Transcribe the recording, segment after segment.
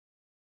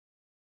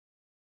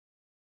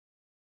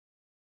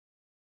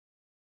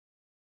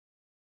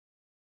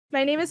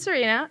My name is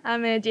Serena.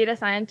 I'm a data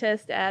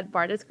scientist at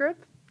Bardess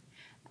Group.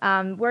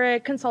 We're a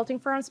consulting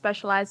firm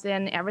specialized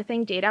in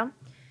everything data,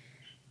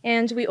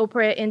 and we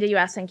operate in the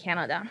US and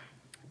Canada.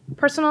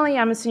 Personally,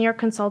 I'm a senior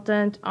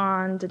consultant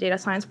on the data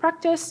science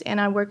practice, and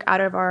I work out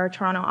of our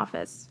Toronto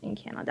office in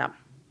Canada.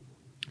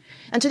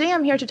 And today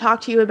I'm here to talk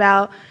to you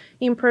about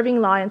improving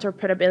law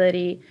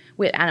interpretability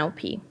with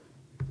NLP.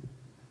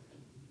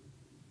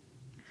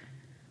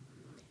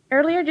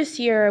 Earlier this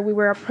year, we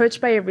were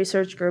approached by a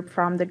research group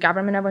from the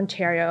Government of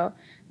Ontario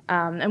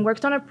and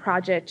worked on a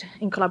project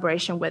in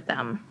collaboration with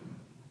them.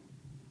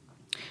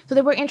 So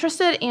they were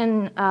interested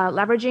in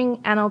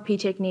leveraging NLP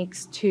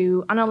techniques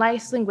to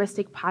analyze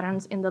linguistic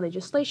patterns in the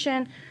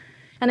legislation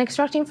and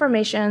extract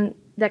information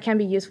that can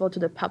be useful to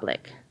the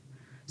public.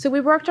 So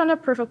we worked on a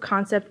proof of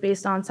concept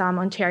based on some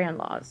Ontarian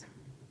laws.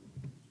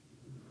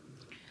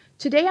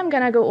 Today, I'm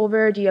going to go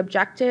over the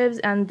objectives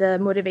and the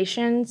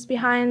motivations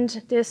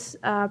behind this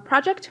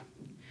project.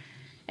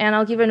 And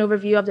I'll give an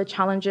overview of the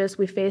challenges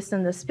we faced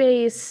in the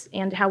space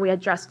and how we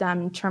address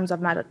them in terms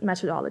of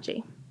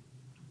methodology.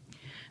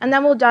 And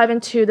then we'll dive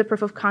into the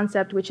proof of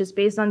concept, which is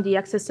based on the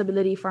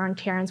Accessibility for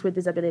Ontarians with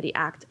Disabilities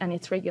Act and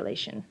its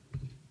regulation.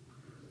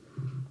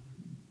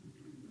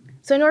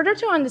 So in order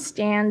to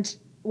understand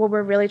what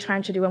we're really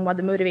trying to do and what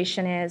the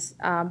motivation is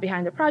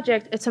behind the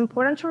project, it's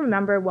important to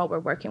remember what we're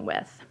working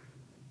with.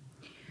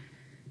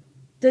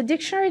 The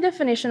dictionary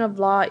definition of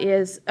law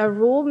is a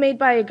rule made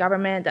by a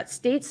government that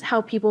states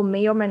how people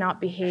may or may not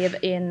behave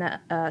in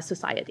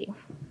society.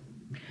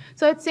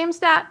 So it seems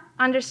that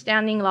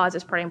understanding laws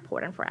is pretty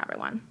important for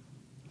everyone.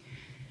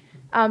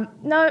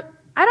 Now,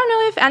 I don't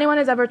know if anyone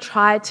has ever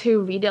tried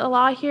to read a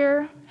law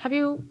here. Have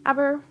you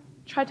ever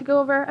tried to go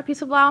over a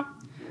piece of law?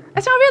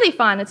 It's not really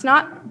fun. It's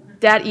not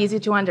that easy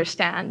to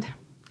understand.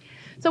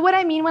 So what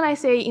I mean when I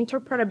say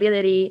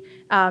interpretability,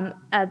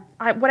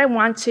 what I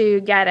want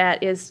to get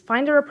at is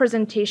find a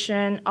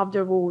representation of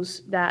the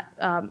rules that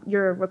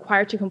you're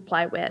required to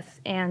comply with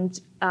and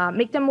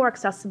make them more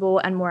accessible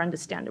and more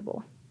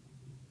understandable.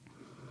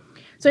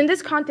 So in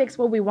this context,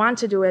 what we want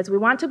to do is we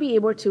want to be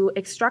able to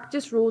extract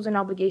these rules and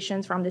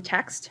obligations from the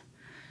text,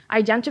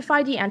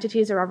 identify the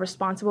entities that are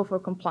responsible for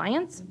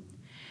compliance,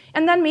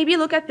 and then maybe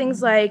look at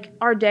things like,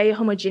 are they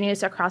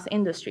homogeneous across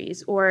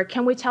industries? Or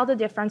can we tell the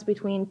difference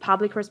between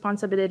public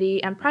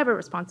responsibility and private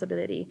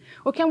responsibility?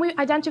 Or can we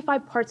identify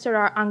parts that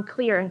are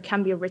unclear and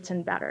can be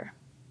written better?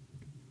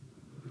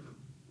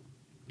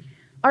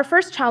 Our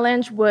first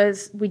challenge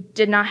was we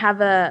did not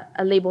have a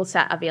label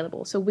set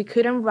available. So we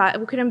couldn't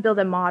build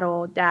a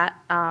model that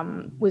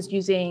was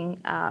using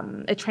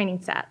a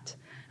training set.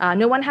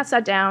 No one has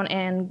sat down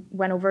and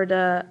went over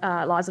the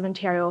laws of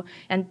Ontario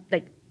and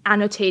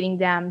annotating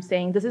them,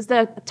 saying this is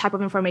the type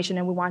of information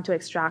that we want to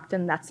extract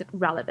and that's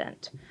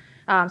relevant.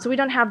 So we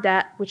don't have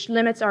that, which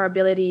limits our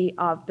ability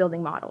of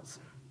building models,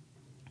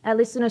 at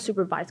least in a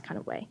supervised kind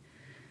of way.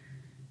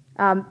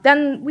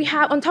 Then we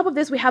have, on top of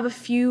this, we have a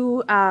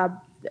few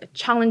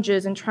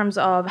challenges in terms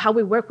of how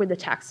we work with the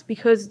text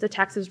because the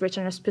text is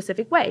written in a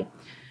specific way.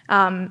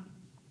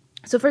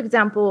 So for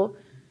example,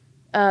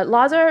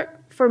 laws are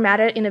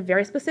formatted in a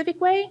very specific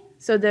way.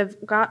 So they've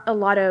got a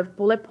lot of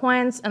bullet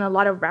points and a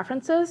lot of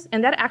references,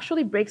 and that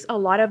actually breaks a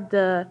lot of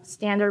the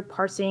standard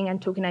parsing and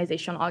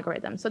tokenization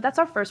algorithms. So that's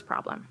our first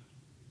problem.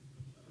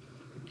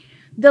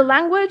 The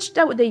language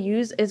that they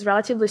use is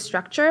relatively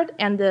structured,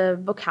 and the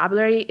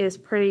vocabulary is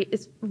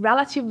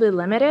relatively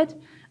limited,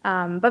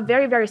 but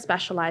very, very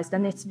specialized,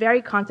 and it's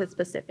very context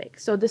specific.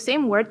 So the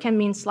same word can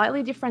mean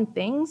slightly different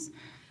things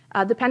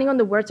depending on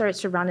the words that it's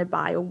surrounded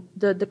by or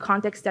the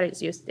context that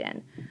it's used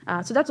in.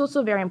 So that's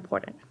also very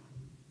important.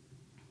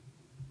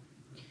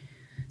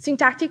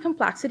 Syntactic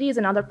complexity is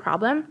another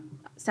problem.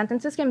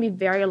 Sentences can be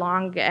very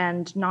long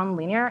and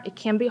non-linear. It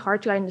can be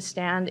hard to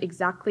understand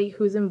exactly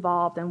who's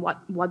involved and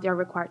what they're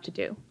required to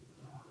do.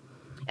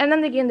 And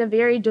then again, they're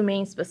very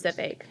domain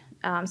specific.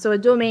 So a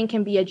domain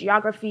can be a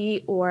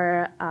geography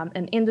or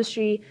an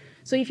industry.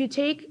 So if you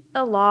take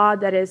a law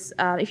that is,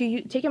 if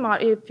you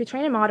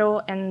train a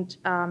model and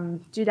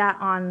do that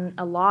on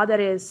a law that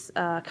is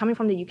coming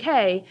from the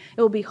UK,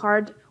 it will be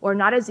hard or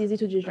not as easy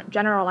to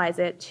generalize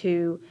it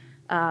to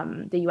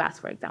the US,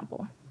 for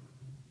example.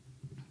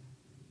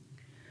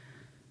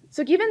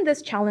 So given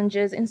these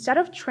challenges, instead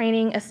of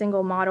training a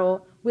single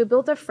model, we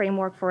built a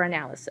framework for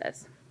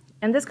analysis.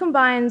 And this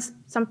combines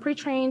some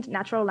pre-trained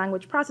natural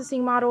language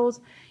processing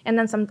models and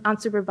then some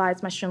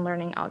unsupervised machine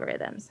learning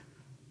algorithms.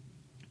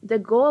 The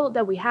goal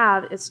that we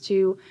have is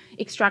to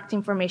extract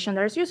information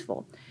that is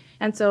useful.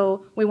 And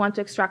so we want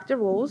to extract the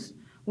rules.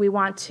 We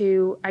want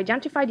to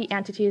identify the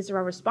entities that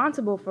are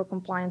responsible for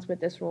compliance with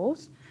these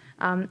rules.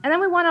 And then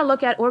we want to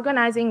look at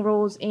organizing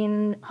rules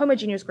in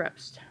homogeneous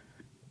groups.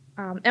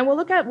 And we'll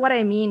look at what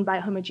I mean by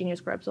homogeneous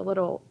groups a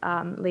little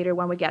later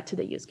when we get to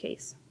the use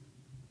case.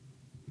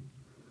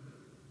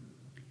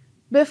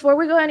 Before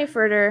we go any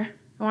further,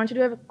 I want to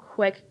do a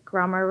quick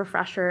grammar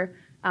refresher.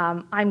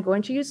 I'm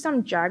going to use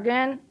some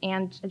jargon,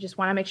 and I just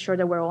want to make sure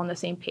that we're all on the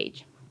same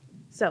page.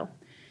 So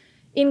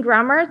in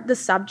grammar, the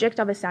subject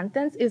of a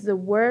sentence is the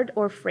word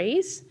or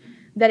phrase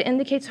that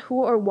indicates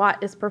who or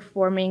what is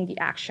performing the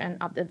action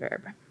of the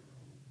verb.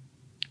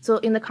 So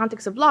in the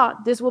context of law,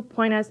 this will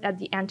point us at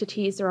the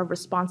entities that are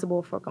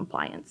responsible for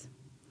compliance.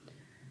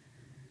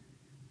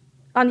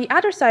 On the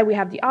other side, we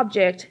have the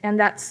object, and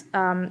that's,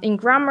 in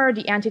grammar,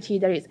 the entity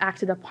that is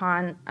acted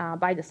upon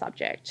by the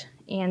subject.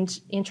 And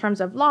in terms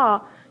of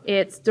law,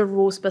 it's the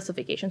rule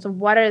specification. So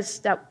what is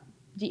that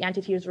the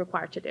entity is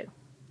required to do?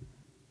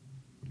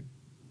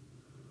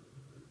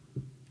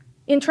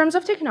 In terms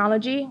of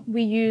technology,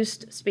 we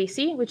used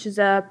Spacey, which is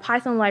a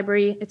Python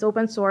library. It's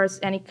open source,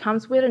 and it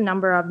comes with a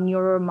number of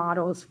neural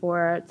models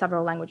for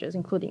several languages,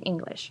 including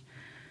English.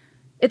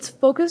 It's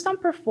focused on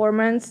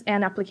performance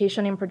and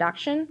application in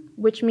production,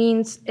 which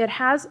means it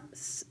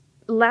has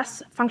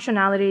less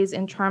functionalities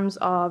in terms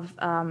of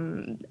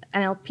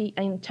NLP,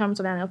 and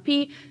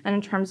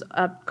in terms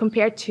of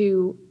compared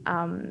to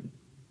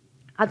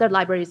other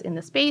libraries in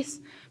the space,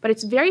 but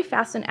it's very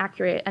fast and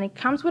accurate, and it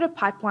comes with a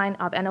pipeline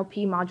of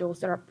NLP modules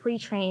that are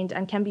pre-trained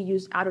and can be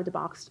used out of the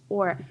box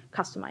or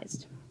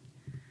customized.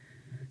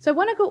 So I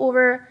want to go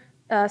over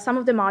some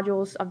of the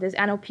modules of this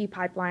NLP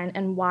pipeline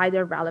and why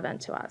they're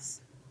relevant to us.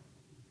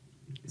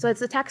 So as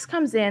the text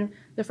comes in,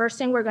 the first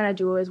thing we're going to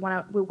do is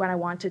we're going to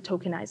want to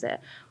tokenize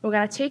it. We're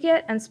going to take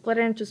it and split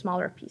it into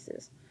smaller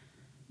pieces.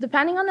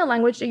 Depending on the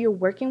language that you're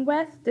working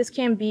with, this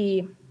can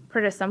be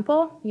pretty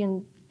simple. You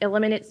can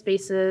eliminate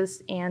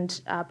spaces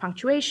and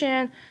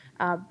punctuation.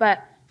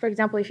 But for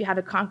example, if you have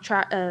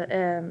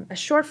a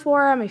short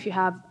form, if you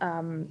have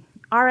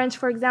orange,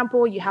 for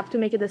example, you have to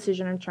make a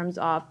decision in terms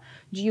of,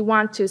 do you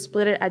want to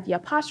split it at the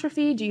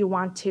apostrophe? Do you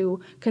want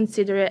to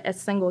consider it a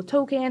single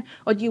token?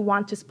 Or do you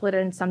want to split it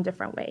in some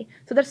different way?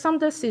 So there's some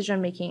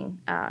decision-making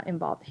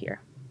involved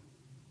here.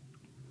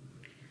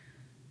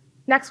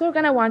 Next, we're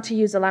going to want to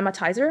use a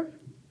lemmatizer.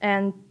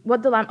 And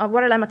what a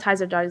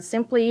lemmatizer does is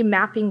simply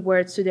mapping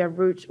words to their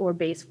root or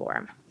base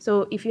form.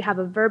 So if you have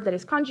a verb that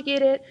is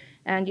conjugated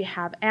and you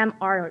have am,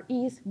 are, or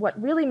is,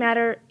 what really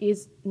matters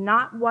is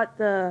not what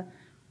the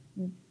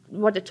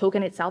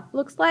token itself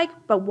looks like,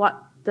 but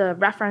what the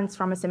reference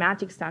from a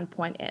semantic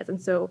standpoint is.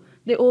 And so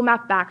they all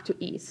map back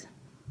to is,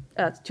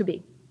 to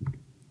be.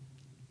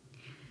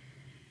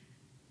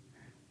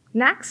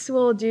 Next,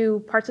 we'll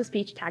do parts of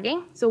speech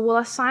tagging. So we'll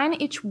assign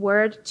each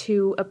word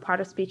to a part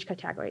of speech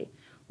category,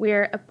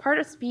 where a part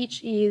of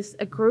speech is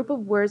a group of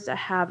words that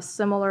have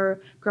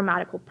similar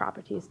grammatical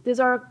properties. These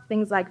are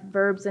things like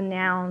verbs and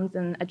nouns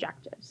and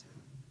adjectives.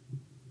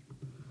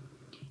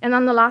 And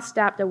then the last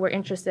step that we're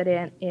interested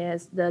in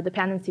is the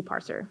dependency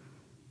parser.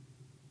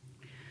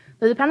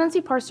 The dependency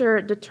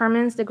parser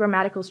determines the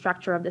grammatical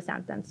structure of the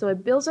sentence. So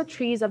it builds a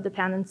trees of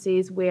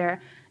dependencies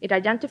where it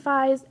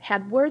identifies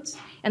head words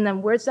and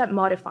then words that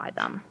modify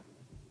them.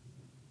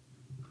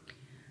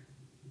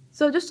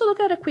 So just to look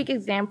at a quick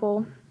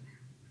example,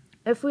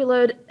 if we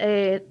load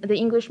the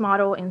English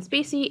model in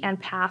Spacey and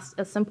pass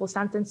a simple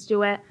sentence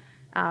to it,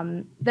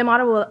 the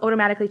model will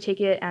automatically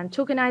take it and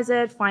tokenize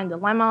it, find the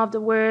lemma of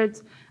the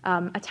words,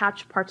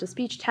 attach parts of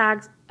speech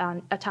tags,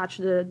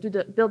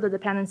 build the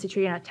dependency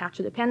tree and attach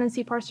the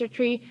dependency parser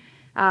tree.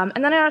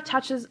 And then it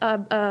attaches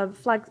a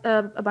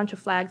bunch of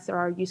flags that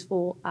are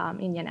useful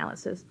in the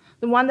analysis.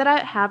 The one that I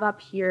have up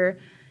here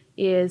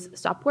is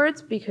stop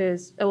words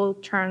because it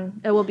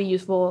will be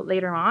useful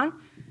later on.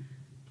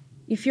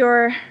 If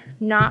you're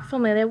not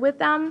familiar with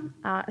them,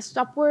 a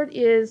stop word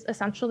is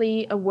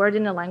essentially a word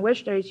in a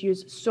language that is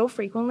used so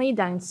frequently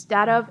that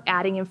instead of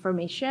adding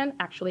information,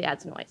 actually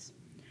adds noise.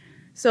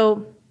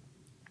 So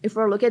if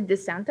we look at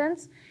this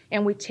sentence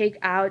and we take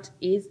out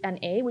is and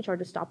a, which are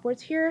the stop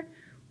words here,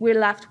 we're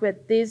left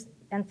with this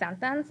and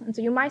sentence. And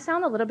so you might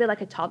sound a little bit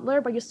like a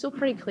toddler, but you're still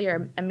pretty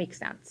clear and makes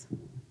sense.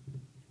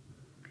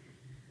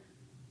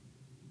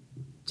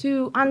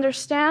 To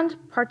understand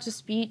parts of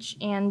speech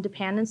and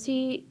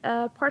dependency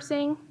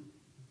parsing,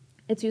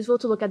 it's useful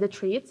to look at the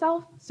tree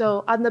itself.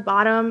 So on the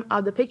bottom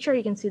of the picture,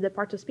 you can see the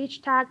parts of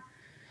speech tag.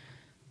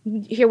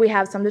 Here we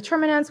have some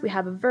determinants, we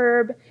have a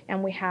verb,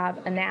 and we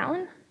have a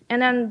noun.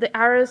 And then the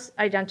arrows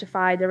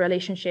identify the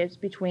relationships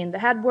between the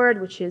head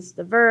word, which is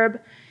the verb,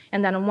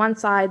 and then on one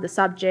side, the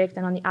subject,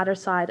 and on the other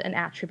side, an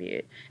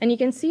attribute. And you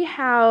can see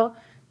how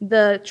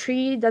the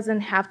tree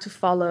doesn't have to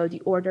follow the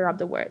order of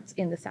the words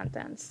in the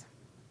sentence.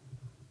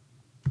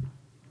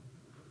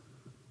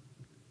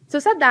 So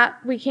said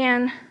that, we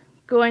can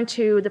go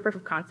into the proof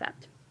of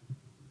concept.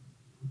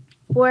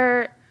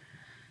 For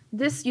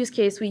this use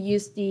case, we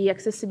use the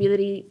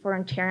Accessibility for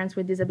Ontarians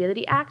with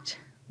Disabilities Act.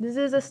 This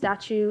is a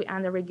statute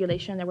and a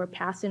regulation that were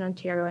passed in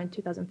Ontario in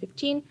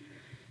 2015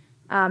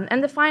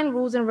 and define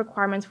rules and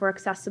requirements for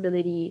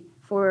accessibility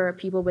for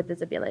people with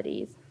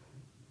disabilities.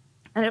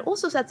 And it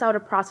also sets out a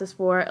process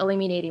for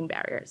eliminating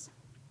barriers.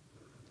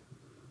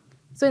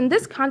 So in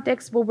this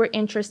context, what we're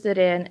interested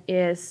in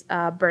is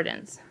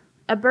burdens.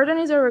 A burden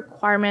is a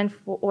requirement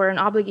or an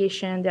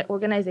obligation that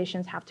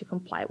organizations have to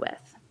comply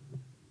with.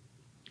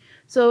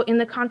 So in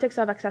the context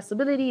of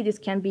accessibility, this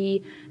can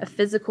be a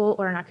physical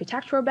or an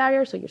architectural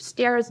barrier, so your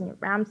stairs and your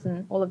ramps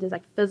and all of these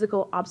like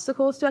physical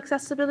obstacles to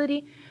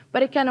accessibility,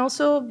 but it can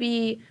also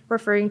be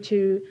referring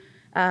to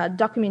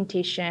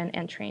documentation,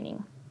 and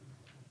training.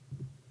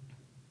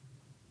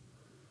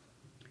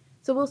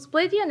 So we'll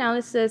split the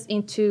analysis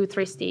into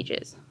 3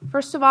 stages.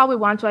 First of all, we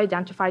want to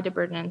identify the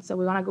burden. So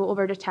we want to go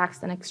over the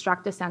text and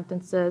extract the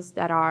sentences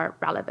that are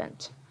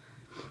relevant.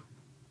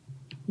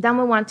 Then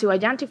we want to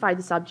identify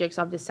the subjects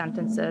of the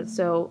sentences.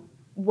 So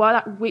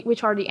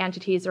which are the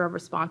entities that are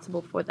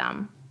responsible for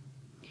them.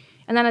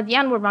 And then at the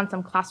end, we'll run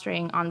some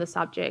clustering on the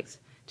subjects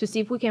to see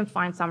if we can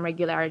find some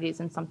regularities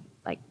and some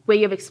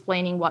way of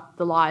explaining what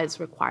the law is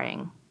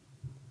requiring.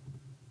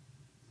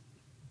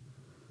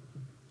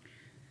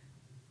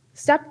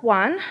 Step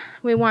 1,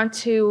 we want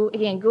to,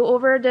 again, go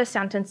over the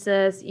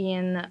sentences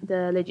in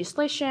the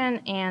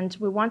legislation, and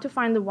we want to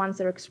find the ones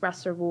that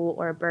express a rule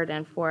or a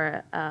burden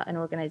for an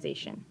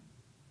organization.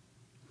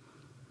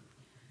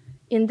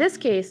 In this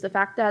case, the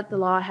fact that the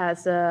law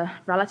has a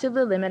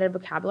relatively limited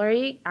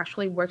vocabulary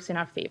actually works in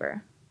our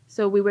favor.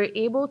 So we were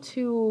able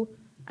to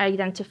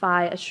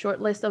identify a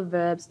short list of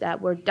verbs that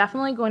were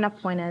definitely going to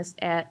point us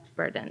at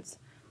burdens.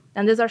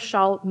 And these are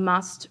shall,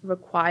 must,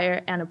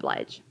 require, and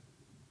oblige.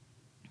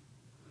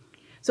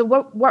 So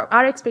what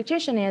our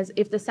expectation is,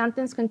 if the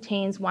sentence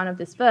contains one of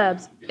these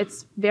verbs,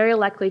 it's very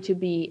likely to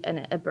be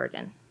a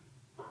burden.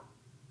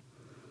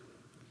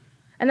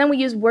 And then we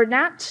use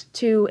WordNet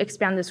to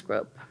expand this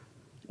group.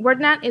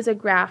 WordNet is a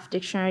graph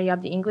dictionary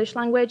of the English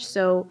language,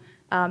 so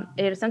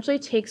it essentially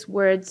takes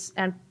words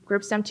and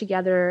groups them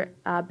together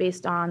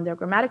based on their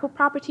grammatical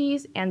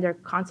properties and their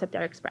concept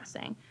they're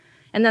expressing.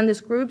 And then these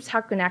groups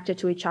are connected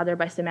to each other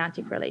by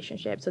semantic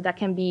relationships, so that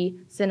can be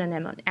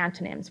synonym and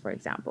antonyms, for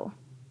example.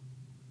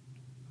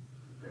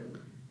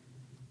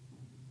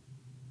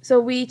 So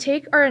we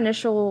take our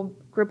initial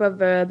group of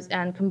verbs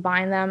and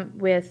combine them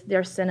with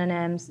their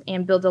synonyms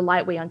and build a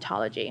lightweight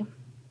ontology.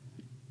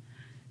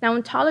 Now,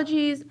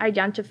 ontologies are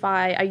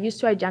used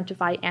to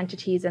identify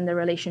entities and their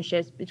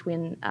relationships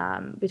between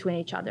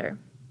each other.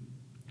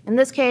 In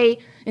this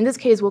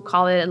case, we'll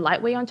call it a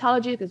lightweight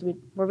ontology because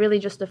we're really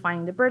just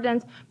defining the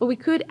burdens, but we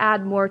could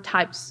add more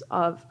types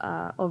of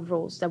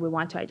rules that we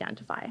want to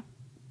identify.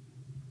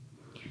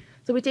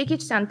 So we take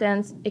each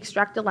sentence,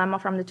 extract the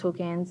lemma from the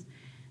tokens,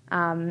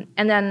 and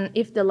then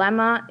if the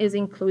lemma is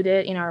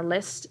included in our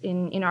list,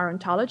 in our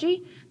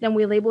ontology, then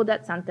we label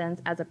that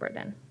sentence as a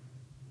burden.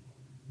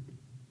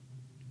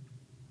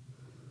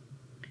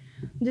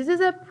 This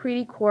is a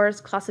pretty coarse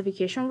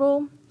classification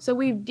rule, so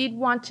we did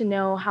want to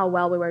know how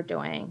well we were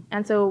doing.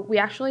 And so we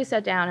actually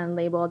sat down and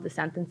labeled the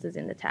sentences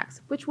in the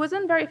text, which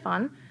wasn't very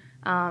fun.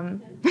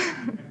 But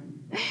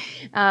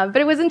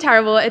it wasn't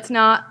terrible. It's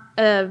not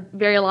a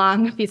very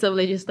long piece of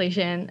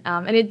legislation,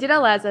 and it did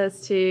allow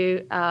us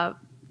to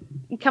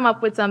come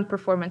up with some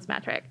performance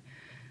metric.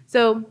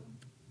 So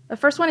the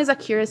first one is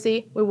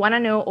accuracy. We want to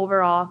know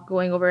overall,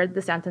 going over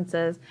the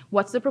sentences,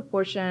 what's the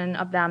proportion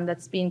of them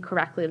that's being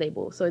correctly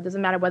labeled. So it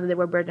doesn't matter whether they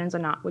were burdens or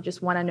not. We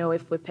just want to know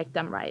if we picked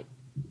them right.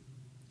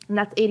 And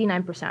that's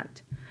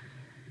 89%.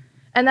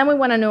 And then we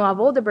want to know of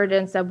all the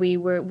burdens that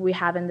we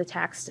have in the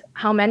text,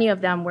 how many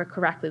of them were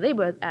correctly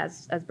labeled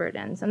as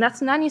burdens. And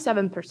that's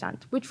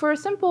 97%, which for a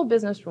simple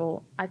business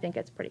rule, I think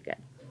it's pretty good.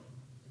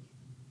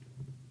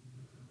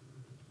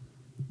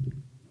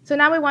 So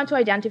now we want to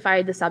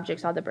identify the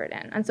subjects of the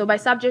burden. And so by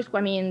subject,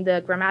 I mean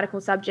the grammatical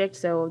subject,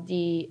 so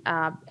the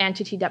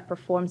entity that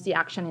performs the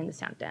action in the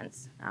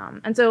sentence.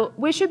 And so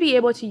we should be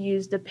able to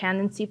use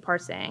dependency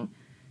parsing.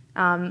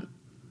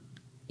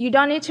 You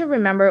don't need to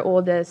remember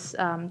all these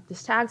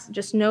tags.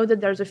 Just know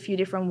that there's a few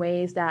different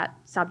ways that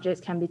subjects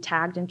can be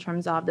tagged in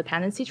terms of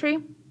dependency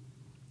tree.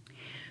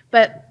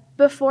 But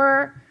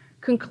before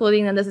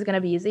concluding that this is going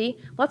to be easy,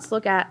 let's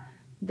look at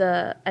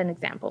an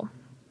example.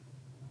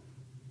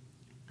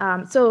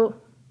 So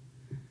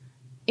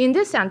in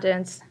this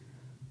sentence,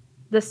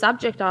 the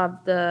subject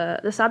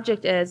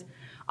is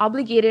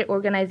obligated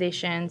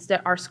organizations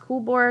that are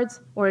school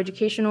boards or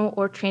educational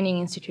or training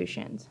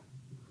institutions.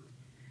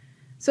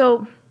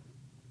 So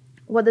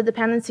what the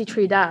dependency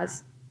tree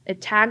does, it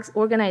tags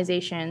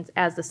organizations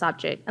as the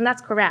subject, and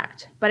that's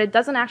correct, but it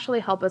doesn't actually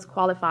help us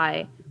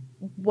qualify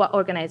what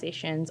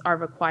organizations are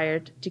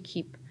required to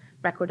keep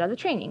record of the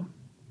training.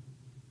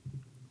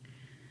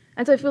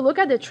 And so if we look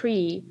at the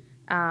tree,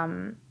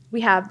 we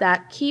have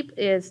that keep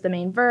is the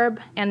main verb,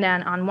 and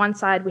then on one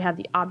side we have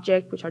the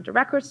object, which are the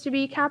records to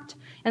be kept,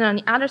 and on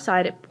the other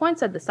side it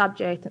points at the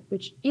subject,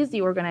 which is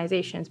the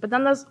organizations, but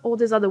then there's all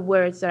these other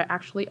words that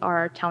actually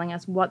are telling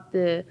us what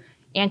the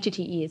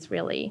entity is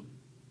really.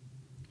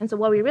 And so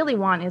what we really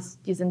want is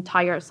this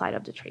entire side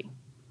of the tree.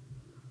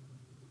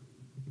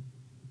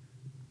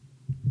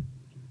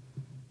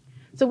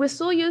 So we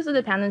still use the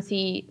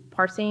dependency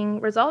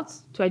parsing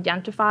results to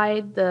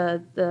identify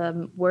the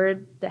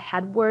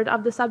head word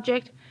of the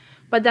subject,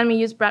 but then we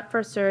use breadth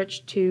first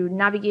search to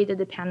navigate the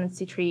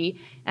dependency tree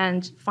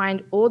and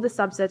find all the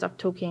subsets of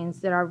tokens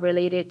that are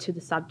related to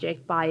the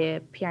subject by a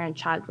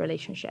parent-child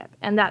relationship.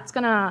 And that's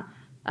going to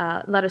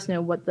let us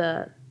know what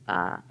the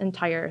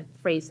entire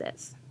phrase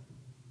is.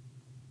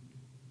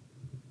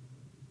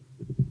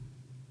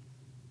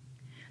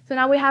 So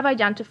now we have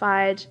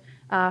identified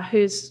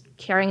who's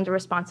carrying the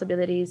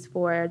responsibilities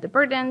for the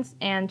burdens,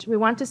 and we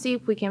want to see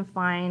if we can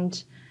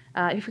find,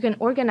 if we can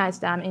organize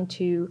them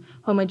into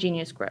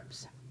homogeneous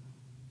groups.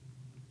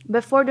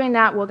 Before doing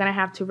that, we're going to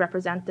have to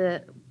represent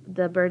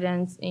the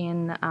burdens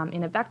in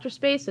a vector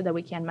space so that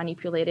we can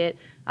manipulate it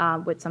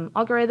with some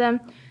algorithm.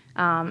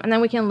 And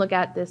then we can look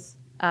at this,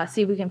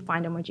 see if we can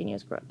find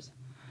homogeneous groups.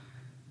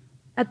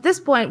 At this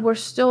point, we're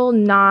still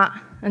not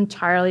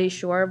entirely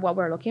sure what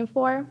we're looking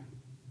for,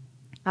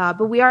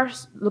 but we are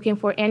looking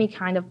for any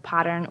kind of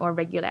pattern or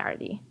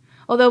regularity.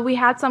 Although we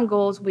had some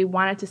goals, we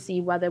wanted to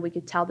see whether we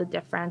could tell the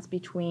difference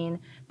between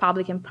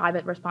public and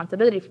private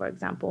responsibility, for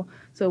example.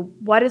 So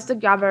what is the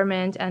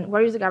government, and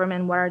what is the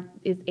government, what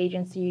is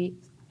agency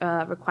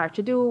required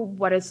to do,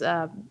 what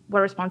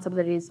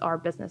responsibilities are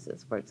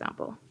businesses, for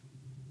example.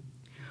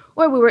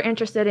 Or we were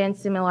interested in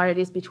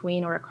similarities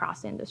between or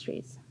across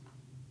industries.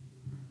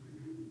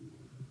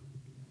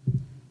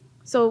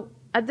 So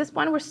at this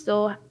point, we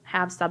still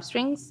have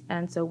substrings,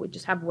 and so we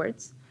just have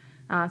words.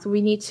 So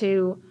we need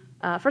to,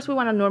 first we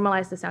want to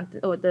normalize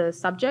the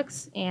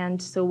subjects,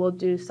 and so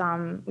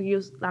we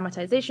use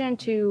lemmatization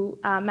to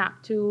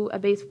map to a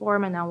base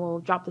form, and then we'll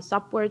drop the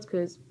subwords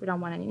because we don't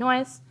want any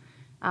noise.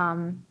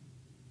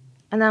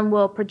 And then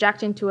we'll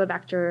project into a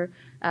vector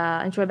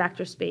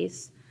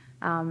space.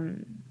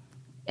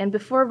 And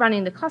before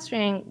running the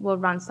clustering, we'll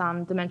run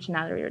some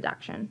dimensionality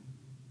reduction.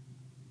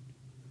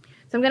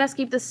 So I'm going to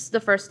skip the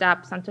first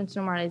step. Sentence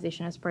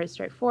normalization is pretty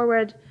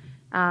straightforward.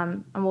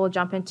 And we'll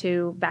jump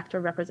into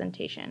vector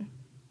representation.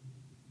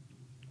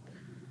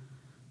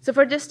 So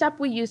for this step,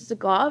 we use the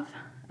GLOV,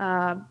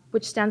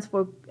 which stands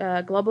for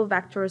Global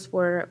Vectors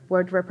for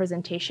Word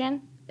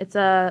Representation. It's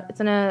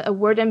a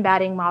word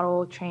embedding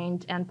model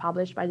trained and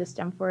published by the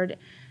Stanford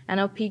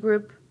NLP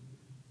group.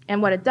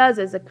 And what it does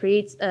is it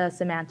creates a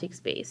semantic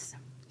space.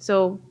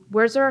 So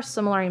words that are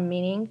similar in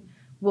meaning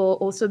will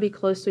also be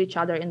close to each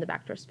other in the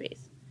vector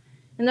space.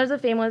 And there's a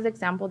famous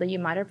example that you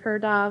might have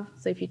heard of.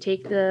 So if you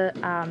take the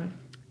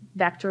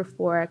vector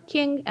for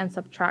king and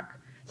subtract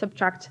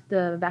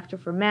the vector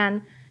for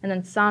man, and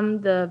then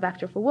sum the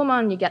vector for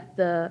woman, you get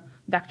the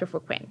vector for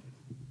queen.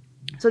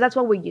 So that's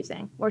what we're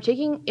using. We're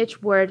taking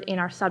each word in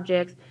our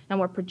subjects and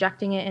we're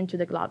projecting it into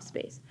the GLOB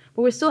space.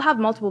 But we still have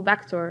multiple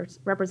vectors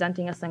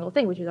representing a single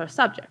thing, which is our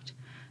subject.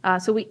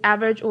 So we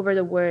average over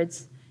the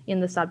words in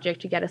the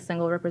subject to get a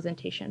single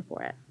representation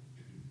for it.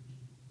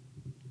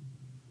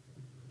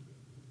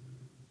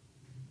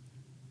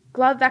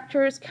 GLOB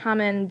vectors come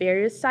in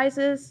various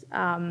sizes,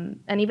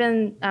 and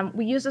even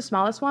we use the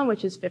smallest one,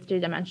 which is 50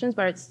 dimensions,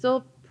 but it's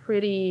still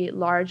pretty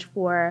large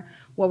for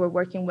what we're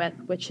working with,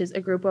 which is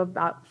a group of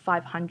about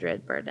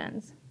 500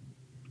 burdens.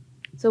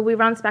 So we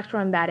run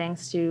spectral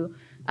embeddings to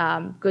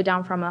go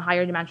down from a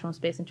higher dimensional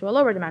space into a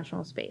lower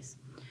dimensional space.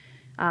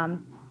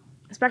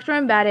 Spectral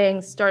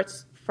embedding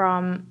starts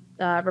from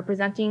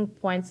representing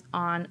points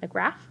on a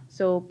graph.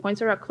 So points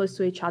that are close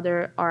to each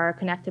other are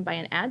connected by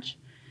an edge.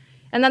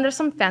 And then there's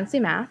some fancy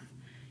math,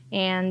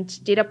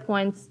 and data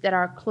points that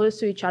are close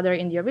to each other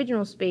in the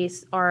original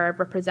space are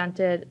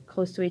represented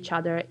close to each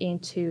other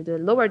into the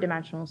lower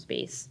dimensional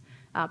space,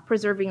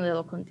 preserving the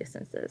local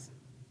distances.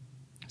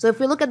 So if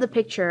we look at the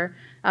picture,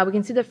 we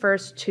can see the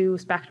first two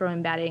spectral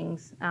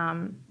embeddings,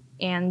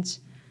 and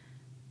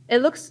it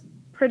looks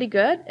pretty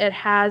good. It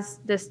has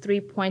these three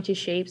pointy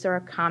shapes that are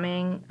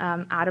coming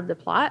out of the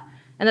plot,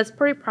 and that's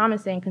pretty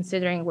promising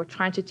considering we're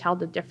trying to tell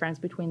the difference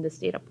between these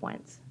data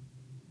points.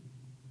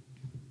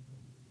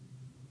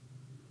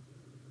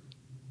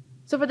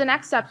 So for the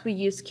next steps, we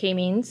use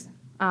k-means.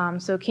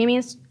 So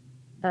k-means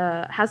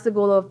has the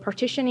goal of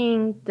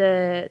partitioning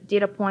the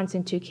data points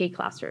into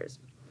k-clusters.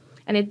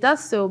 And it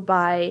does so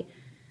by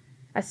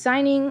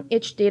assigning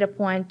each data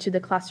point to the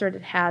cluster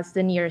that has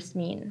the nearest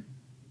mean.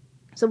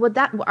 So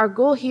our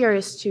goal here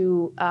is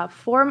to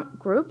form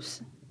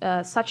groups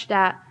such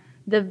that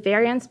the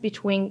variance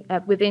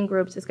within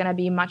groups is going to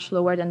be much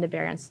lower than the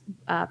variance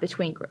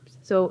between groups.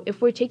 So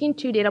if we're taking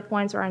two data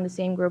points that are in the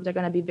same group, they're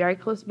going to be very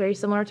close, very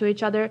similar to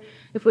each other.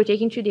 If we're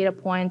taking two data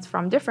points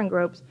from different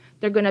groups,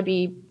 they're going to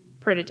be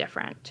pretty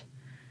different.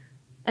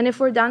 And if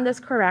we're done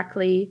this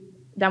correctly,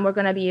 then we're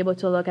going to be able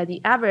to look at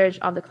the average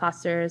of the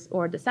clusters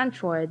or the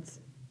centroids,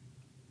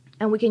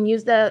 and we can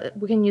use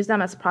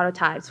them as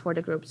prototypes for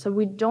the group. So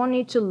we don't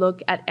need to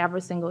look at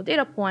every single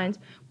data point.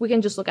 We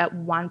can just look at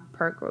one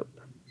per group.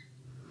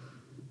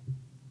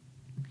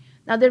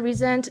 Now, there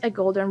isn't a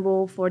golden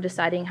rule for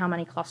deciding how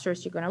many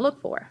clusters you're going to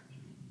look for.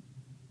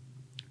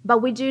 But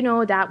we do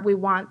know that we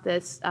want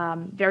this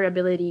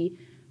variability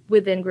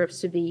within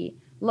groups to be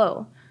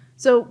low.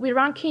 So we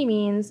run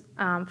k-means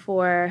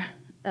for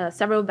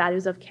several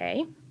values of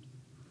k.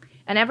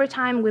 And every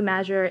time we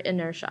measure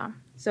inertia.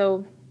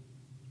 So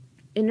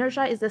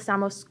inertia is the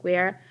sum of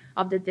square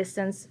of the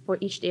distance for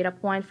each data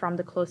point from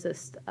the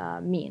closest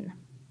mean.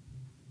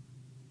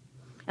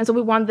 And so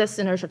we want this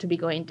inertia to be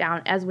going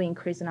down as we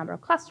increase the number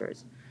of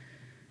clusters.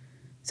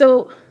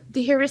 So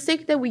the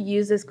heuristic that we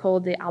use is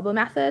called the AODA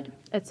method.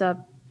 It's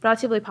a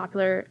relatively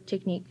popular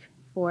technique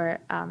for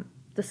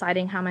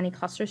deciding how many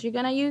clusters you're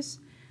going to use.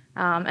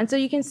 And so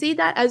you can see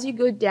that as you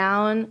go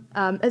down,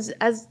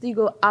 as you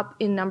go up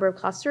in number of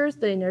clusters,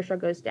 the inertia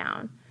goes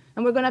down.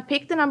 And we're going to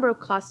pick the number of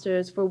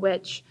clusters for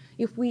which,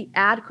 if we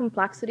add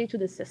complexity to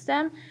the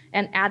system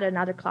and add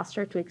another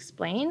cluster to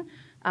explain,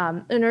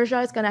 inertia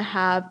is going to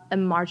have a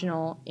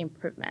marginal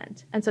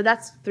improvement. And so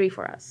that's 3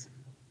 for us.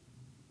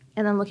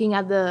 And then looking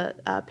at the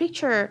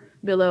picture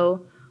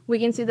below, we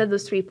can see that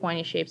those 3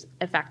 pointy shapes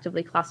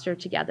effectively cluster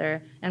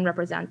together and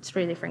represent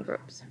 3 different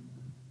groups.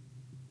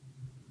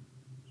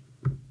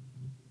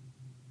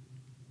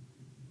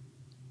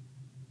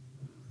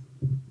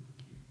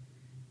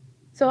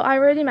 So I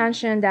already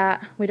mentioned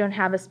that we don't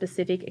have a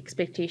specific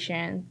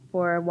expectation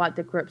for what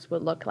the groups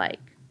would look like.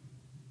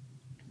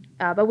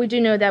 But we do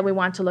know that we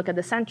want to look at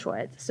the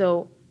centroid.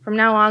 So from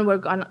now on,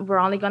 we're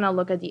only going to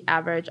look at the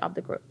average of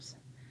the groups.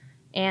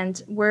 And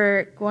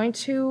we're going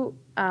to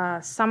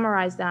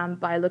summarize them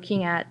by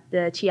looking at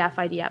the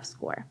TF-IDF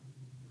score.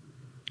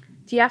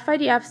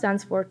 TF-IDF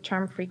stands for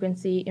term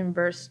frequency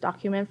inverse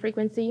document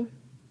frequency.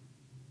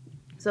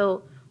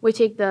 So we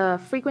take the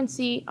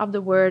frequency of the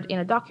word in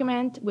a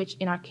document, which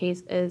in our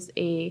case is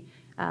a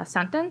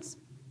sentence,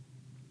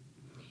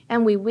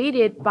 and we weight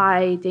it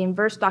by the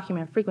inverse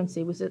document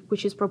frequency,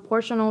 which is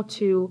proportional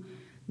to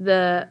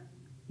the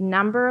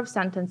number of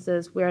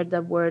sentences where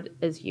the word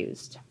is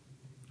used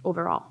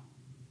overall.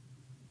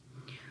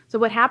 So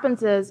what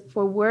happens is,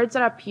 for words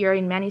that appear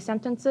in many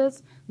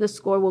sentences, the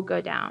score will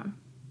go down,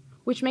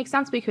 which makes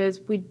sense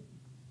because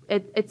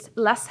it's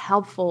less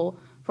helpful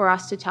for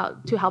us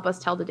to help us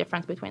tell the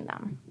difference between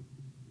them.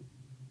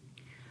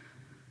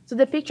 So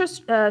the picture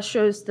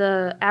shows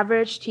the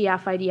average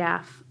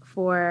TF-IDF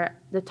for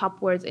the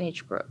top words in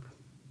each group.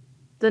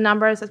 The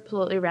number is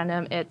absolutely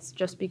random. It's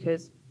just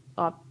because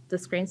of the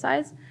screen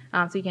size,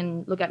 so you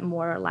can look at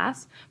more or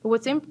less. But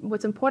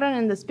what's important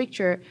in this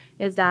picture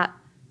is that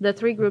the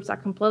 3 groups are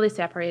completely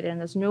separated and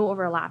there's no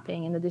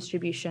overlapping in the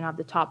distribution of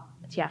the top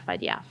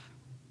TF-IDF.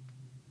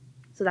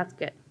 So that's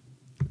good.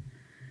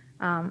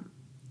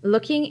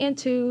 Looking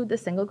into the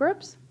single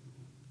groups.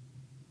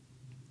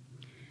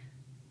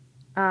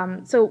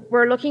 So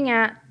we're looking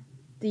at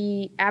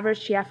the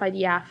average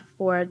TF-IDF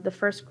for the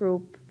first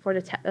group for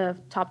the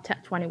top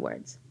 20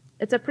 words.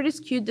 It's a pretty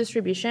skewed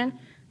distribution,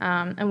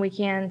 and we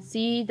can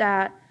see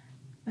that,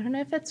 I don't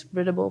know if it's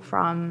readable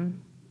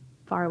from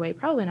far away,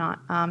 probably not.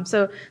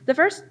 So the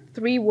first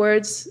 3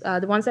 words,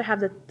 the ones that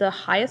have the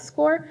highest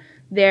score,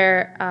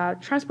 they're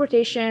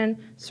transportation,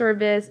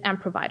 service,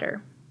 and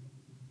provider.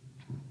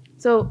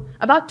 So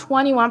about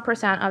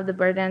 21% of the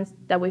burdens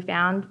that we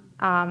found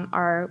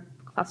are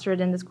clustered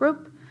in this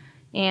group,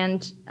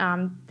 and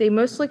they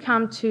mostly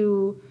come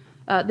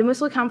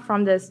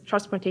from this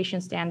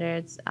transportation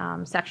standards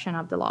section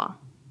of the law.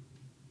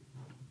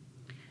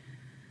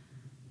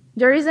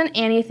 There isn't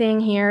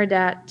anything here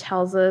that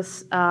tells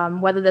us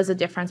whether there's a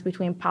difference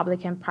between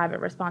public and private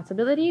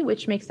responsibility,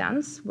 which makes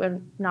sense. We're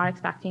not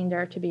expecting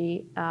there to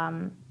be,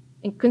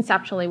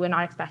 conceptually, we're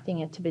not expecting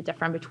it to be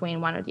different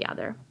between one or the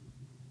other.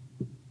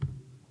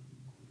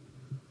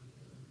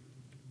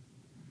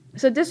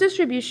 So this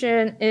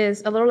distribution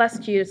is a little less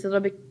skewed. It's a little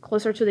bit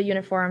closer to the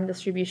uniform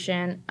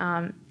distribution.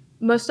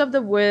 Most of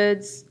the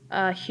words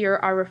here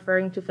are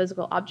referring to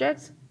physical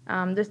objects.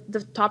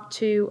 The top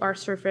 2 are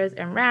surface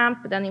and ramp,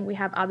 but then we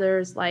have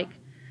others like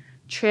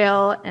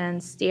trail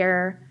and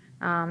stair.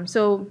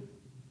 So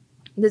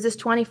this is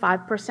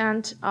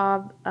 25%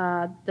 of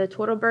the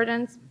total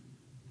burdens.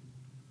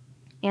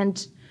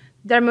 And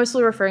they're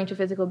mostly referring to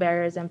physical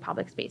barriers and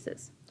public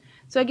spaces.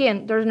 So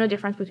again, there's no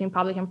difference between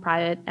public and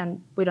private,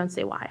 and we don't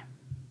say why.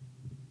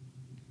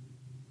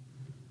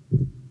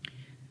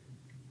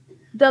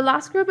 The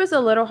last group is a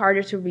little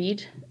harder to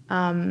read.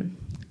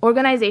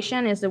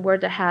 Organization is the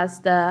word that has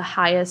the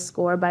highest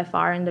score by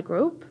far in the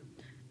group.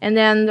 And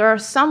then there are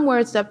some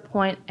words that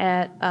point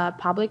at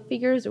public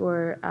figures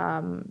or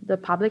the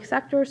public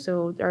sector.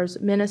 So there's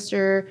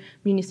minister,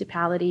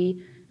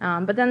 municipality,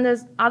 but then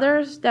there's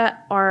others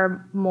that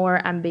are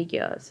more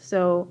ambiguous.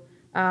 So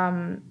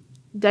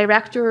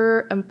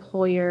director,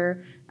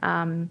 employer,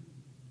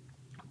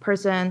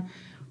 person,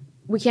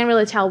 we can't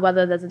really tell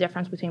whether there's a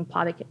difference between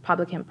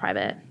public and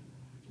private.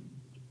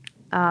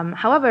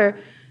 However,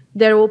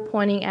 they're all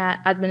pointing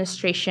at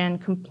administration,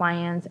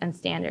 compliance, and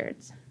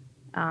standards.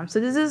 So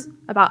this is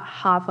about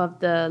half of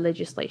the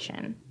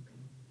legislation.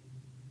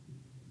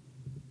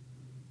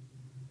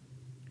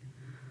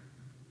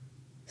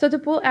 So to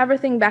pull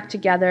everything back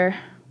together,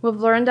 we've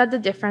learned that the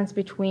difference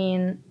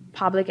between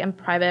public and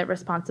private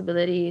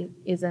responsibility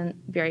isn't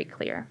very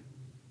clear.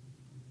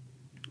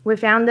 We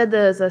found that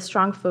there's a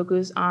strong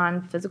focus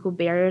on physical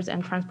barriers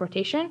and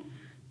transportation,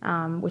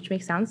 which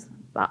makes sense.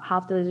 About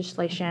half the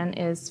legislation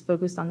is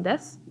focused on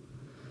this.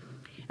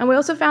 And we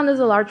also found there's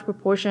a large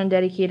proportion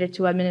dedicated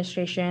to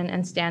administration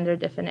and standard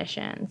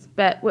definitions.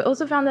 But we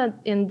also found that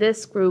in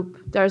this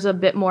group, there's a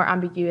bit more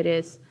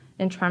ambiguities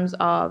in terms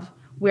of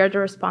where the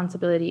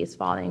responsibility is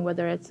falling,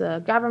 whether it's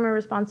a government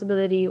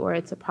responsibility or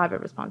it's a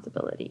private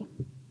responsibility.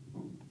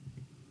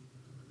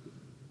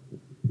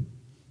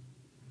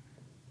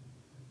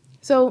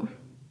 So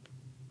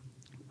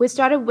we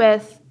started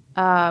with,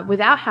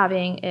 without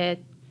having a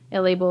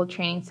labeled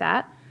training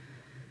set,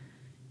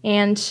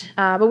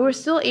 but we were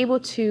still able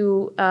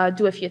to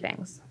do a few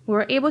things. We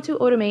were able to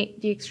automate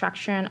the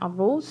extraction of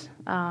rules.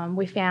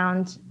 We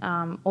found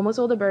almost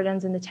all the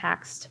burdens in the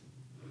text.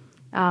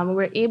 We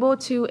were able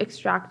to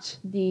extract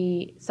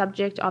the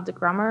subject of the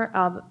grammar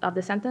of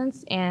the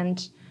sentence,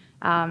 and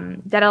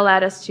that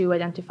allowed us to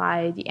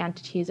identify the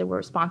entities that were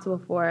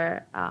responsible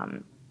for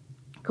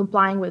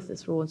complying with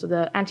this rule. So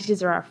the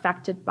entities that are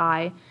affected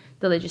by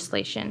the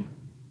legislation.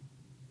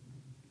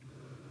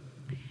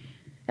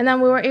 And then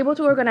we were able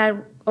to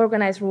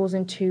organize rules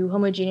into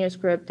homogeneous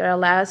groups that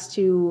allow us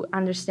to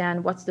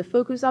understand what's the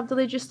focus of the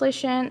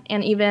legislation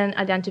and even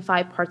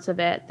identify parts of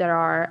it that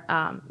are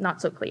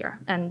not so clear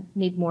and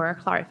need more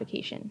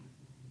clarification.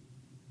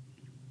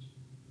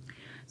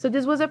 So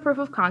this was a proof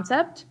of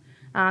concept,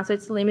 so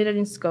it's limited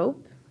in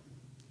scope.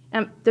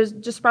 And there's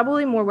just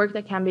probably more work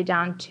that can be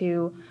done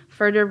to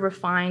further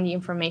refine the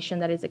information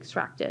that is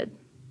extracted.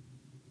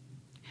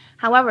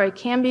 However, it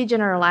can be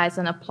generalized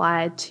and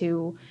applied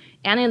to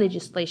any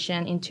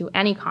legislation into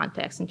any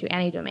context, into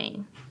any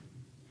domain.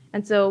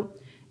 And so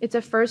it's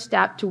a first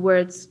step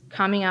towards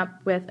coming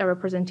up with a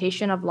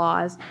representation of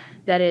laws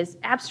that is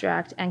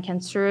abstract and can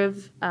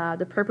serve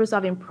the purpose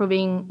of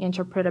improving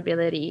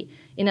interpretability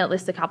in at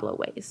least a couple of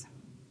ways.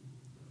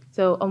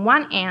 So on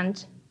one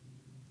end,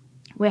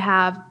 we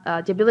have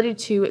the ability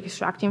to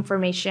extract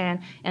information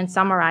and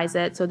summarize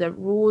it so that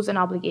rules and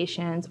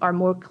obligations are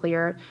more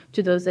clear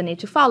to those that need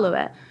to follow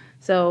it.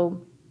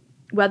 So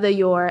whether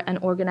you're an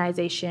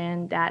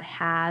organization that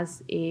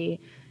has a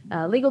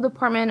legal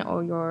department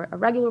or you're a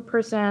regular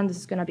person, this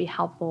is going to be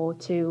helpful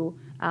to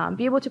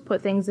be able to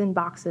put things in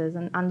boxes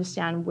and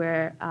understand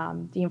where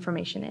the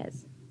information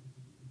is.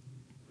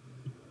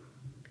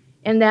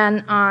 And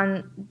then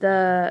on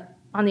the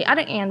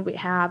other end, we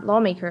have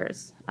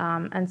lawmakers.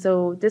 And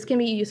so this can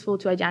be useful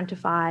to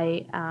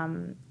identify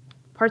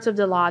parts of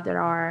the law that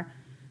are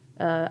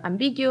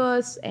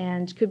ambiguous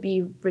and could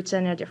be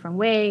written in a different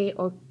way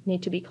or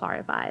need to be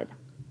clarified.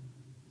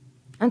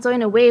 And so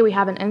in a way, we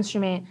have an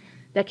instrument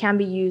that can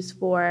be used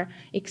for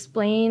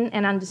explain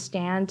and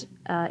understand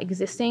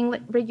existing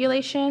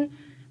regulation,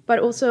 but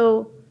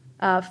also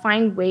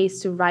find ways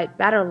to write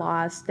better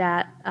laws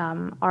that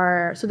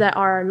so that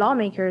our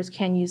lawmakers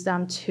can use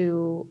them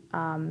to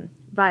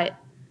write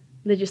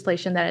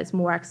legislation that is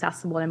more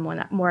accessible and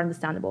more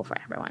understandable for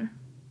everyone.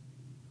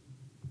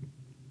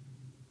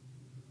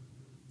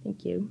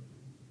 Thank you.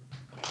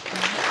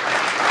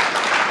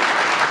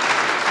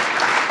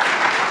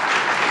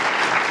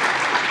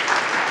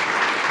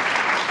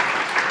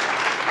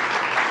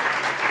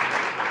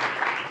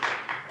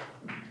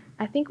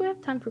 I think we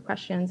have time for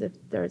questions if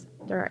there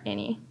are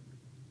any.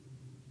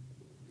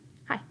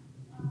 Hi. I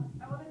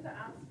wanted to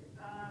ask,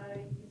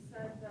 you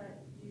said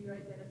that you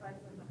identified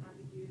some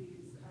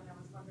ambiguities, and I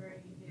was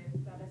wondering if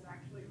that has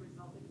actually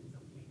resulted in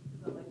some change to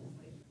the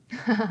legislation.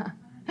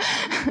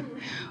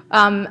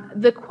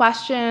 The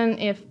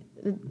question,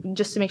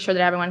 just to make sure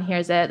that everyone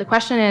hears it, the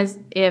question is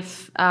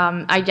if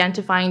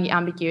identifying the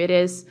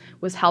ambiguities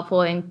was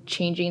helpful in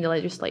changing the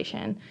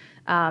legislation.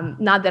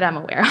 Not that I'm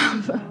aware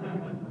of.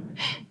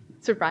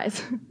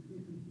 Surprise.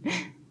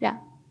 Yeah.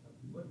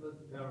 What was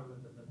the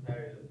government of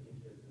Ontario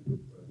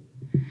interested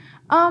in?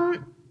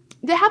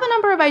 They have a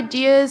number of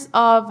ideas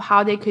of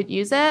how they could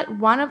use it.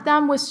 One of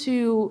them was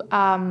to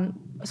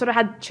sort of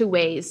had two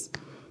ways.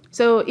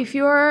 So if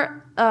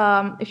you're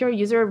a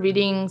user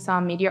reading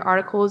some media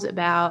articles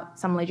about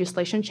some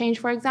legislation change,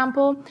 for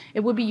example, it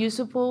would be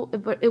useful.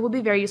 It would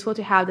be very useful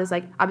to have this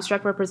like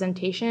abstract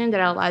representation that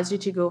allows you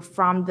to go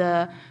from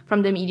the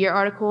media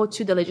article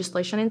to the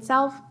legislation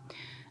itself.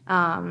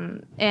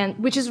 And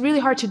which is really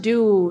hard to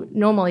do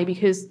normally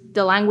because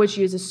the language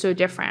used is so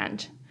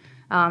different.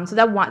 So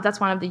that's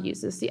one of the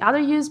uses. The other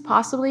use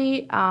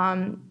possibly,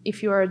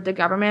 if you're the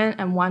government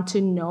and want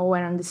to know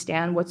and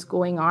understand what's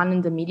going on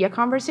in the media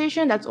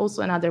conversation, that's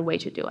also another way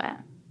to do it.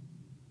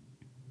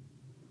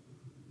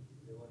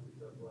 They wanted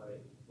to apply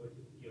what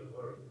your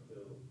work to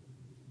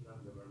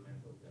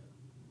non-governmental sector.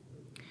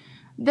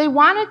 They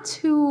wanted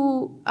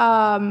to.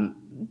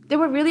 They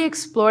were really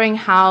exploring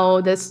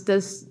how the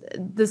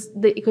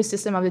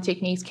ecosystem of the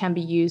techniques can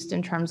be used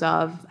in terms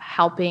of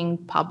helping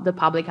the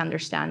public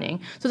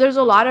understanding. So there's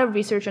a lot of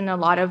research and a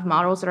lot of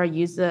models that are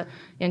used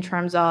in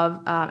terms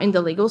of in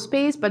the legal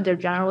space, but they're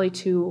generally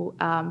to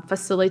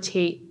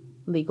facilitate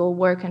legal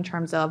work in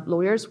terms of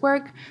lawyers'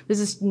 work. This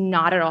is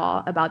not at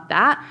all about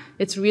that.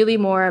 It's really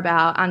more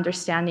about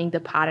understanding the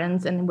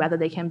patterns and whether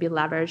they can be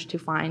leveraged to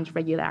find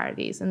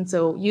regularities. And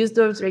so use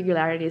those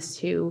regularities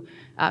to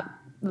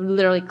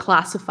literally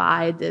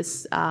classify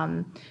this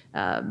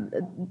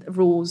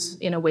rules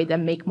in a way that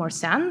make more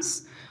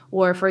sense.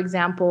 Or, for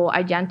example,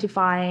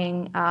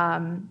 identifying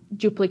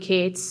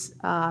duplicates,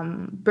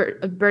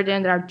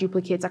 burden that are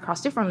duplicates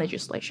across different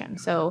legislation.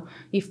 So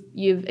if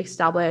you've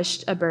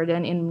established a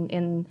burden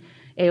in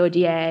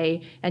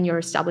AODA and you're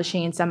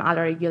establishing in some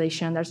other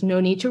regulation, there's no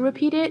need to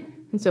repeat it.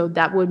 And so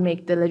that would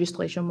make the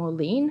legislation more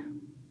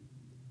lean.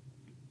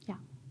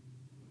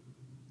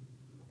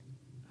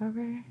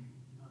 over.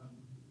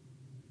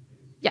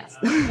 Yes.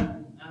 You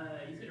said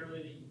earlier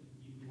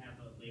that you have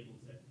a label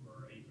set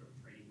for any sort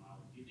of training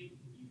model. Do you think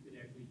you could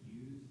actually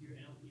use your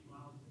NLP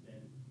model to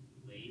then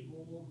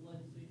label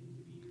legislation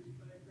to be used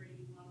by a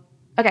training model?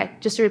 Okay,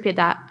 just to repeat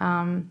that,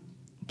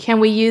 can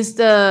we use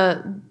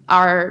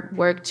our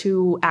work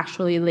to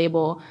actually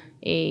label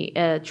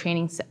a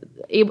training set,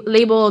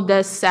 label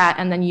this set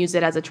and then use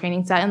it as a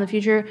training set in the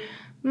future?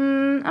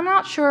 I'm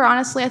not sure,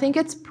 honestly. I think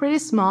it's pretty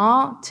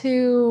small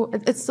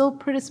it's still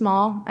pretty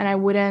small, and I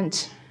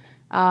wouldn't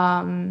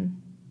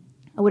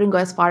go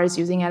as far as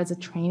using it as a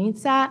training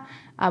set.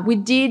 We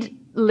did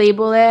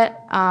label it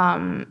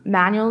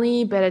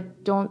manually, but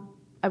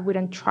I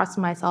wouldn't trust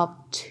myself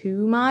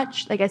too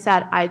much. Like I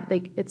said,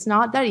 it's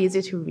not that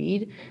easy to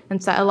read,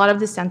 and so a lot of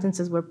the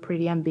sentences were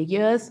pretty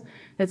ambiguous.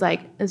 It's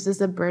like, is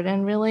this a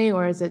burden really,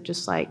 or is it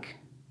just like,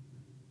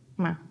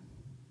 meh.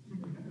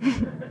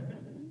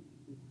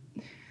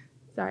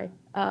 Sorry.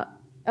 I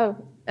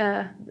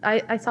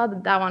saw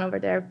that one over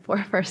there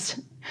first.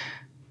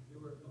 There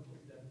were a couple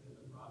steps in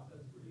the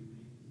process where you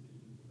made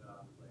decisions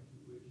about like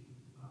which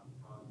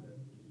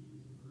process to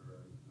use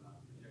for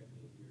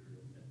projecting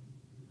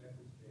your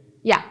vector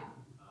space. Yeah.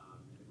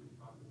 And which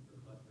process for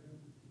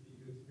clustering. Did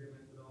you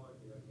experiment at all, or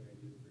do you have any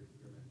ideas for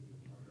experimenting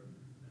with other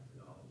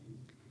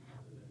methodologies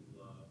other than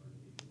glove or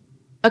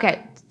these?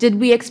 Okay.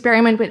 Did we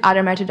experiment with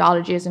other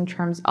methodologies in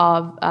terms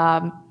of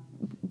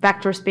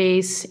vector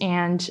space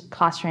and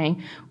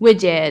clustering? We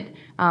did.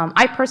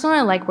 I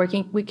personally like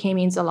working with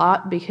k-means a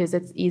lot because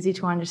it's easy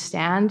to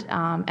understand,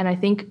 and I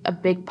think a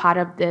big part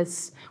of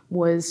this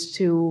was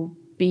to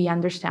be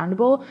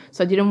understandable.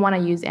 So I didn't want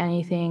to use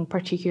anything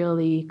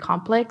particularly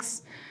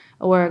complex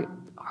or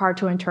hard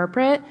to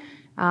interpret.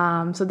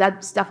 So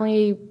that's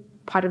definitely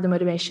part of the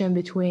motivation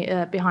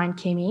behind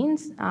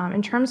k-means.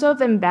 In terms of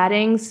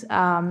embeddings,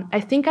 I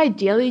think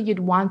ideally you'd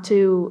want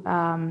to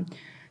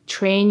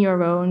train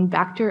your own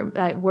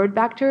word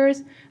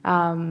vectors.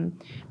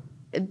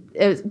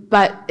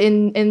 But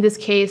in this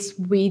case,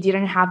 we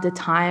didn't have the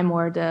time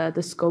or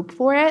the scope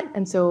for it,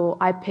 and so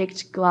I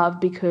picked glove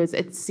because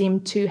it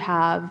seemed to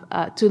have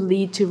to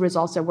lead to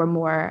results that were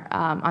more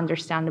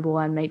understandable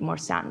and made more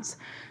sense.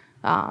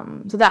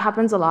 So that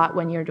happens a lot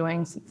when you're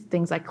doing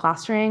things like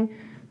clustering,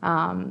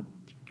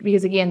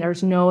 because again,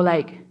 there's no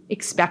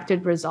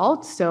expected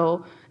result.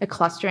 So a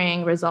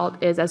clustering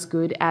result is as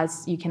good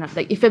as you can.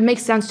 If it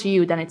makes sense to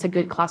you, then it's a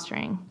good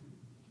clustering.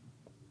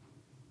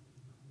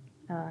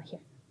 Here.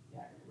 Yeah,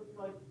 it looked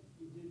like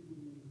you did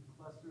the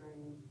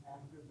clustering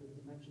after the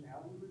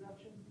dimensionality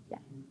reduction. Yeah.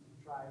 You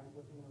tried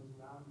flipping those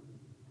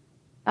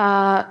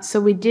around. So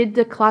we did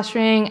the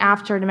clustering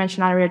after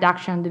dimensionality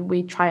reduction. Did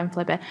we try and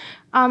flip it?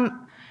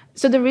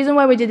 So the reason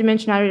why we did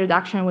dimensionality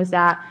reduction was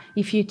that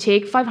if you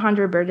take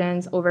 500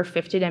 burdens over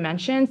 50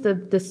 dimensions,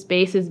 the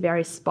space is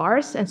very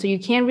sparse, and so you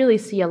can't really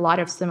see a lot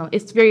of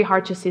it's very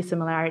hard to see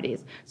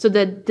similarities. So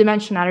the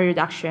dimensionality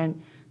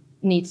reduction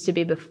needs to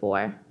be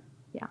before.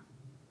 Yeah.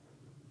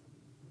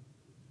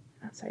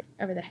 Oh, sorry,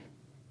 over there.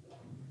 So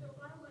a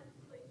lot of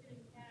legislation in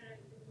Canada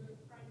is in both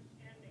French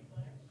and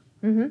English.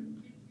 Mm-hmm.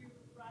 Did you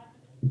run a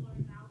similar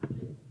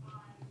analysis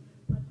on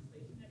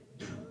legislation that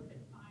is in both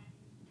and find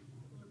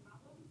similar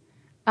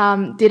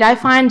problems? Did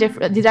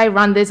I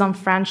run this on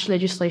French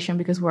legislation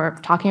because we're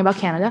talking about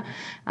Canada?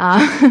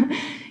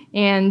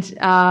 And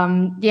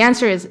the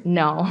answer is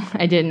no,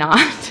 I did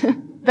not.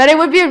 But it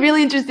would be a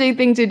really interesting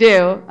thing to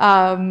do.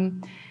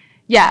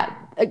 Yeah,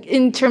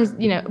 in terms,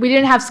 we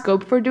didn't have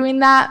scope for doing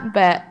that,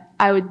 but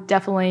I would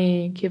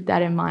definitely keep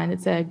that in mind.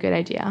 It's a good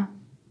idea.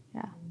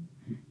 Yeah.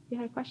 You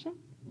had a question?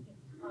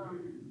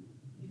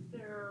 Is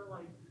there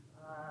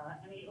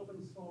any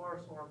open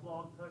source or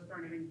blog post or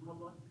anything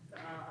public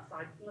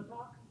aside from the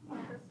talk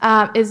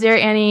like this? Is there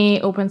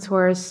any open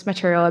source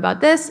material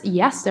about this?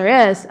 Yes,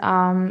 there is.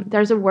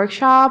 There's a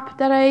workshop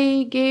that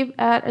I gave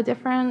at a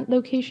different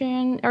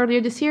location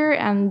earlier this year,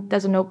 and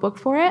there's a notebook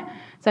for it.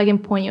 So I can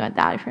point you at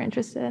that if you're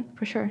interested,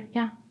 for sure.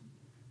 Yeah.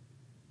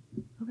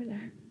 Over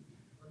there.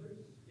 Are there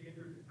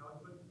standard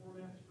output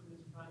formats for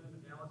this kind of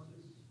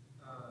analysis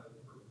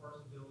for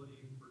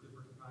parsability for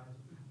different kinds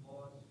of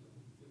laws?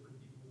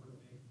 Different people want to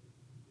make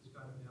this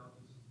kind of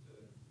analysis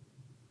to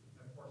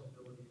have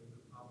parsability of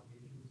the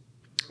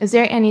applications? Is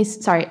there any,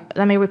 sorry,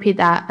 let me repeat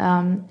that.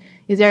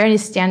 Is there any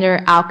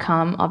standard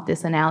outcome of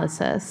this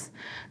analysis?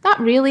 Not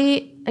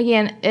really.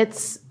 Again,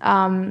 it's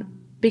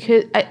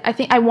because I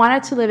think I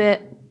wanted to leave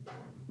it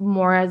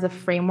more as a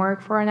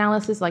framework for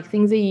analysis, like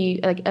things that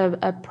you, like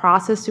a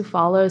process to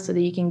follow so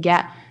that you can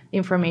get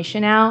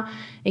information out.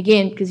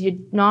 Again, because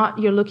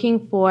you're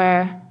looking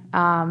for,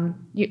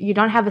 you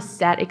don't have a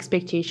set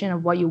expectation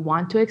of what you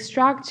want to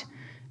extract.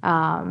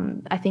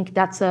 I think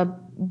that's a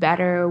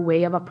better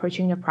way of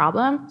approaching the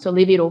problem. So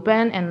leave it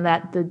open and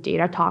let the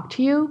data talk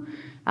to you.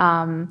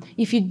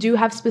 If you do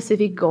have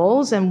specific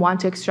goals and want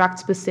to extract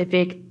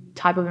specific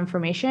type of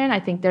information, I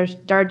think there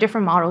are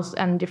different models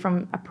and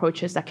different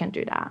approaches that can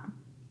do that.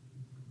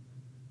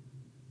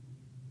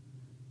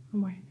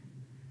 One more.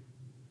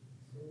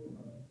 So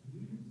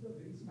you use a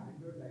very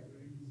standard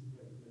libraries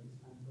like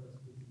answer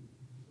species.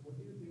 So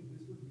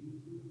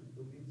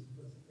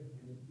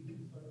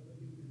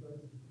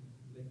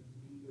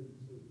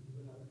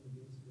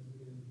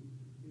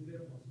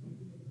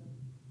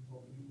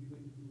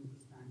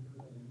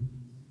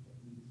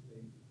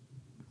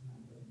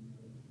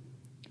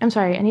I'm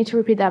sorry, I need to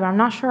repeat that, but I'm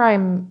not sure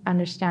I'm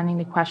understanding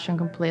the question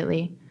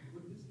completely.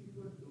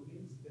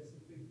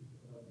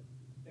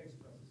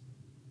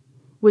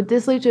 Would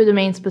this lead to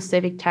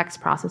domain-specific text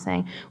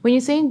processing? When you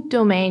say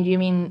domain, do you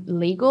mean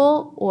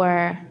legal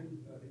or?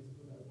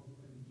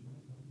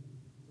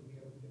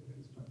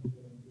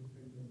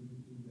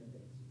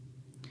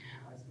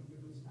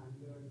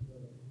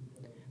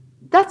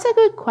 That's a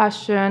good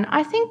question.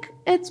 I think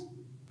it's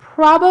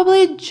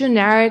probably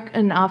generic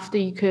enough that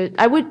you could,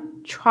 I would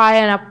try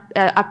and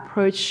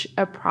approach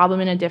a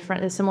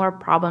similar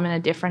problem in a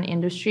different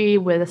industry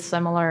with a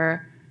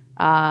similar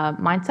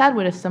mindset,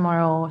 with a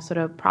similar sort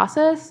of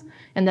process,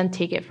 and then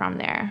take it from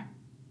there.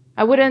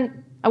 I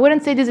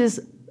wouldn't say this is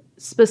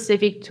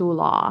specific to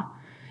law.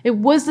 It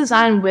was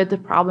designed with the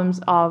problems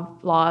of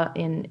law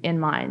in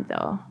mind,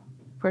 though,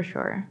 for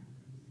sure.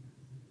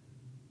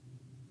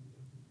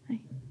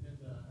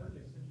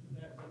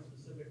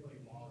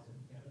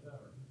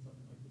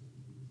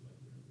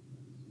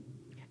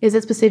 Is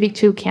it specific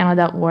to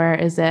Canada, or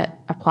is it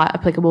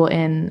applicable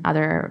in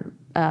other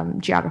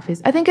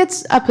geographies? I think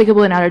it's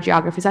applicable in other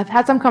geographies. I've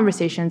had some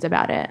conversations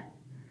about it.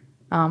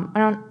 I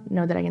don't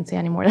know that I can say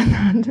any more than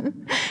that.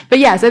 But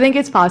yes, I think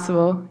it's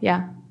possible,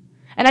 yeah.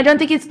 And I don't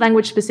think it's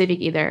language specific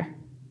either.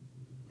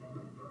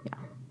 Yeah.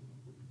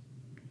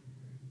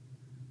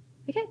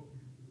 Okay.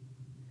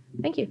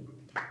 Thank you.